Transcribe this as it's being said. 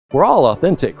We're all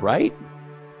authentic, right?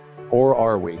 Or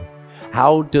are we?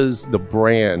 How does the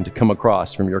brand come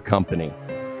across from your company?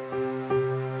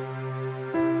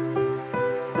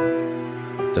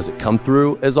 Does it come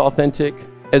through as authentic?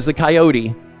 As the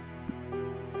Coyote,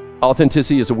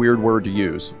 authenticity is a weird word to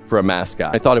use for a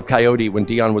mascot. I thought of Coyote when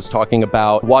Dion was talking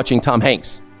about watching Tom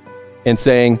Hanks and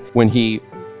saying when he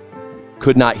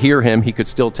could not hear him, he could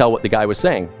still tell what the guy was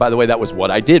saying. By the way, that was what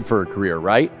I did for a career,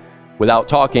 right? Without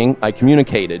talking, I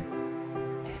communicated.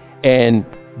 And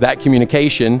that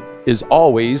communication is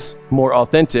always more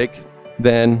authentic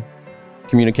than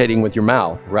communicating with your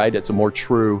mouth, right? It's a more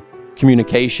true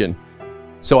communication.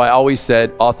 So I always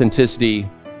said authenticity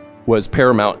was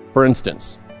paramount. For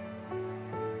instance,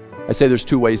 I say there's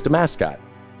two ways to mascot.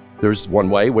 There's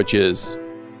one way, which is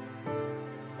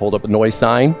hold up a noise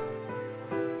sign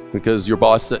because your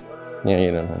boss said,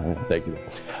 thank you.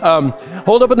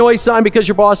 Hold up a noise sign because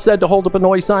your boss said to hold up a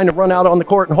noise sign and run out on the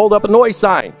court and hold up a noise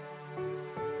sign.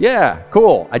 Yeah,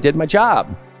 cool. I did my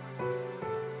job,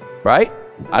 right?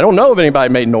 I don't know if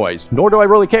anybody made noise, nor do I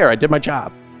really care. I did my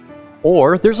job.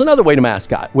 Or there's another way to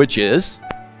mascot, which is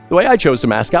the way I chose to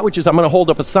mascot, which is I'm going to hold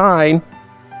up a sign,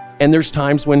 and there's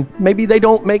times when maybe they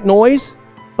don't make noise,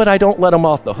 but I don't let them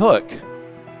off the hook,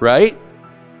 right?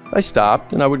 I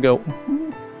stopped and I would go,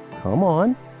 come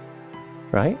on,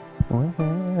 right?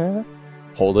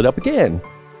 Hold it up again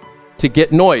to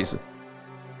get noise.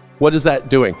 What is that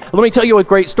doing? Let me tell you a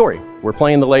great story. We're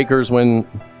playing the Lakers when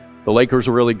the Lakers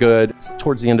were really good. It's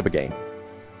towards the end of a game.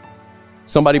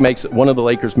 One of the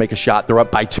Lakers make a shot. They're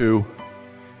up by 2.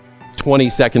 20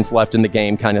 seconds left in the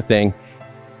game kind of thing.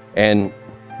 And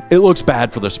it looks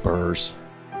bad for the Spurs.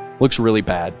 Looks really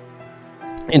bad.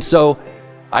 And so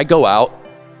I go out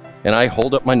and I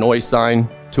hold up my noise sign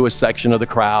to a section of the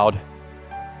crowd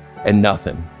and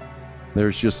nothing.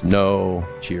 There's just no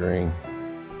cheering.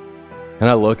 And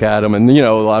I look at them and,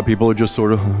 a lot of people are just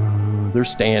sort of, they're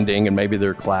standing and maybe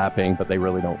they're clapping, but they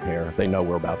really don't care. They know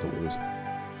we're about to lose.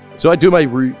 So I do my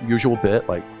usual bit,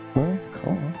 like, come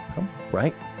on,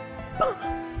 right?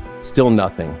 Still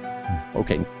nothing.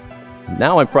 Okay,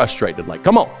 now I'm frustrated, like,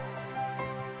 come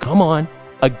on,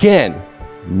 again,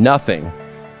 nothing.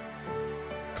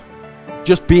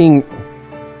 Just being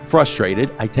frustrated,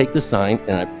 I take the sign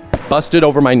and I bust it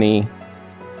over my knee,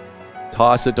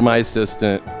 toss it to my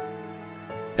assistant,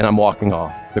 and I'm walking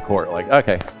off the court, like,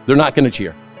 okay, they're not gonna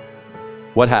cheer.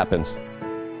 What happens?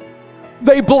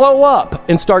 They blow up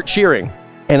and start cheering.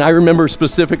 And I remember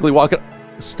specifically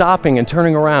stopping and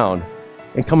turning around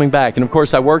and coming back. And of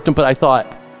course I worked them, but I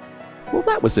thought, well,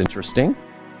 that was interesting.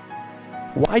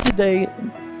 Why did they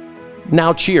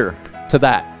now cheer to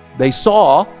that? They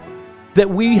saw that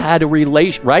we had a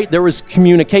relation, right? There was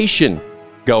communication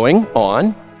going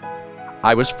on.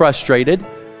 I was frustrated.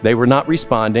 They were not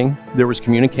responding. There was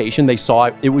communication. They saw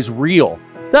it. It was real.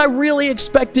 That really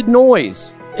expected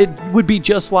noise. It would be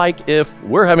just like if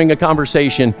we're having a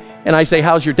conversation and I say,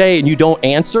 how's your day? And you don't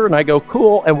answer and I go,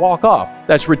 cool, and walk off.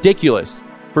 That's ridiculous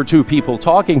for two people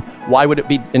talking. Why would it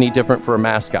be any different for a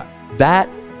mascot? That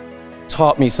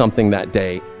taught me something that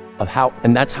day of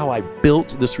and that's how I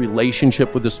built this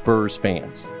relationship with the Spurs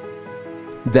fans.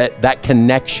 That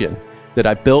connection that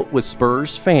I built with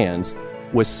Spurs fans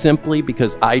was simply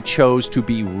because I chose to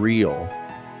be real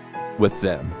with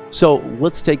them. So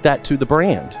let's take that to the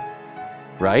brand.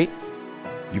 Right?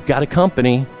 You've got a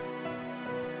company.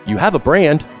 You have a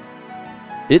brand.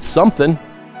 It's something.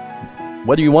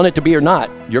 Whether you want it to be or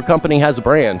not, your company has a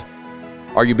brand.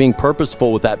 Are you being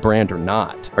purposeful with that brand or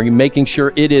not? Are you making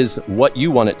sure it is what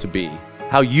you want it to be?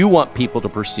 How you want people to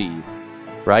perceive?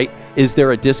 Right? Is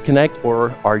there a disconnect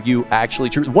or are you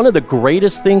actually true? One of the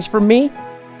greatest things for me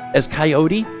as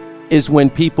Coyote is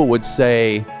when people would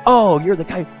say, oh, you're the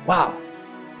guy. Wow.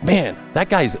 Man,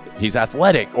 that he's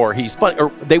athletic or he's fun.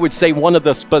 Or they would say one of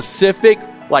the specific,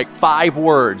 5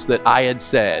 words that I had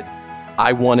said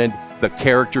I wanted the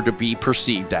character to be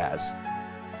perceived as.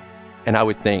 And I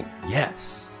would think,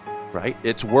 yes, right?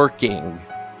 It's working.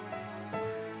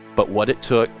 But what it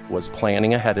took was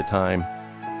planning ahead of time,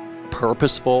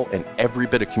 purposeful in every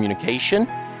bit of communication,